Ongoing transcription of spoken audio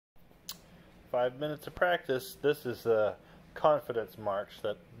5 minutes of practice. This is a confidence march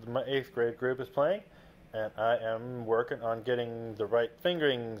that my 8th grade group is playing, and I am working on getting the right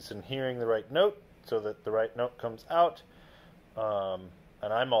fingerings and hearing the right note so that the right note comes out.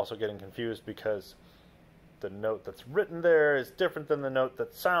 And I'm also getting confused because the note that's written there is different than the note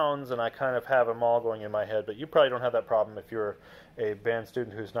that sounds, and I kind of have them all going in my head. But you probably don't have that problem if you're a band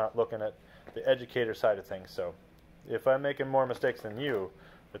student who's not looking at the educator side of things. So if I'm making more mistakes than you,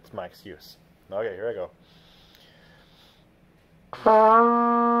 it's my excuse. Okay, here I go.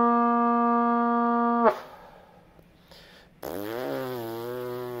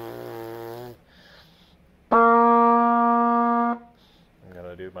 I'm going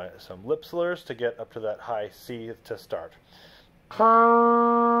to do some lip slurs to get up to that high C to start.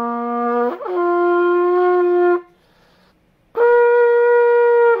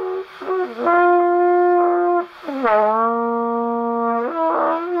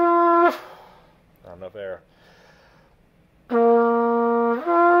 Not enough air.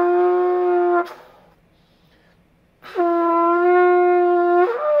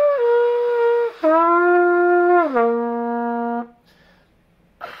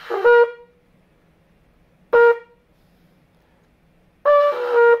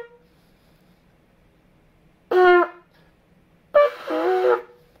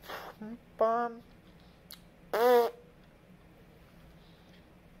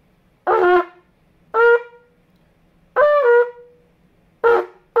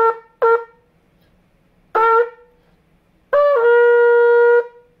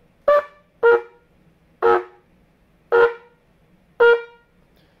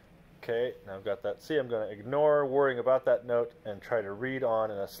 Okay, now I've got that C. I'm going to ignore worrying about that note and try to read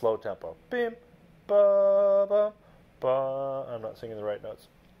on in a slow tempo. Bim, ba, ba, ba. I'm not singing the right notes.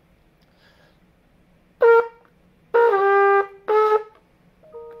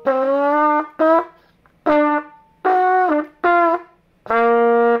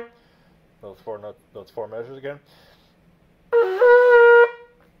 Those four measures again.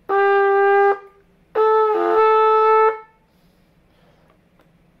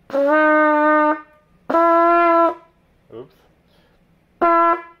 Oops.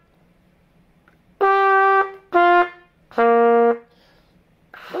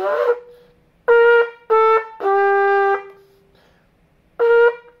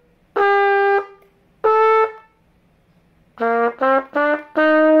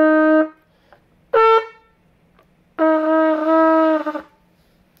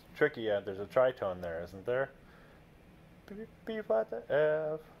 Tricky, there's a tritone there, isn't there? B flat to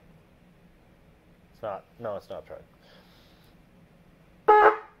F. It's not. No, it's not tried.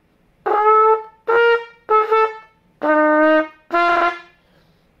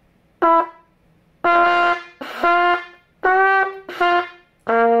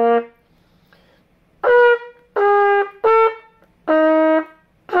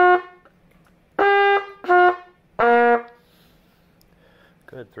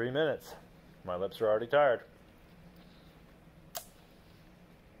 Good, 3 minutes. My lips are already tired.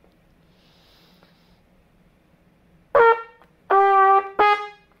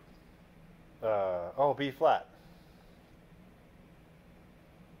 Oh, B flat.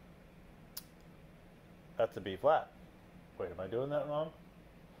 That's a B flat. Wait, am I doing that wrong?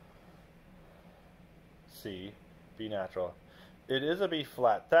 C, B natural. It is a B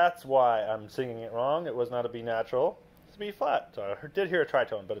flat. That's why I'm singing it wrong. It was not a B natural. It's a B flat. So I did hear a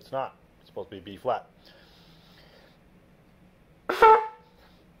tritone, but it's not. It's supposed to be B flat.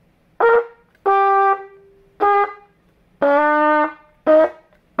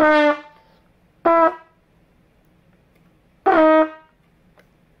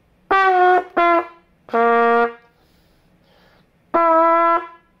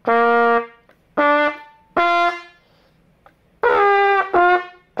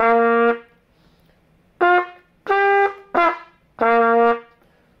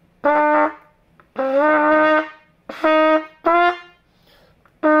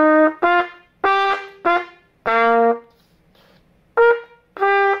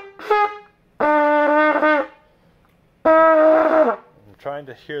 Trying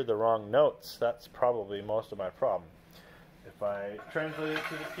to hear the wrong notes. That's probably most of my problem. If I translate it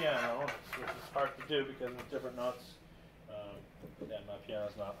to the piano, which is hard to do because of different notes, and my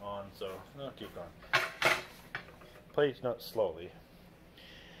piano's not on, so I'll keep going. Play each note slowly.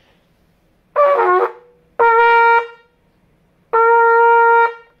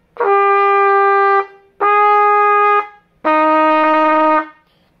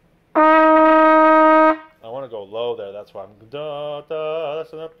 That's why I'm da da.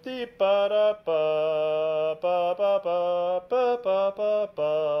 That's enough. Dee ba da ba ba ba ba ba ba ba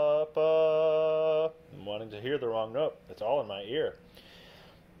ba ba. wanting to hear the wrong note. It's all in my ear.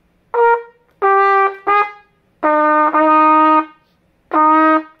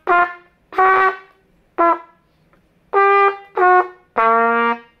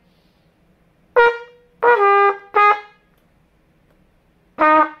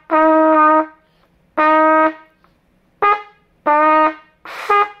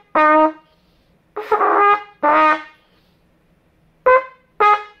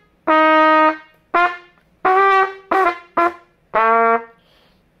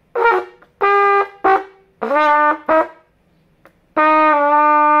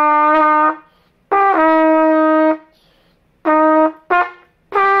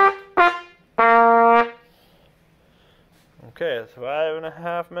 Okay, it's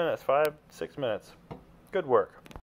 5.5 minutes, 6 minutes. Good work.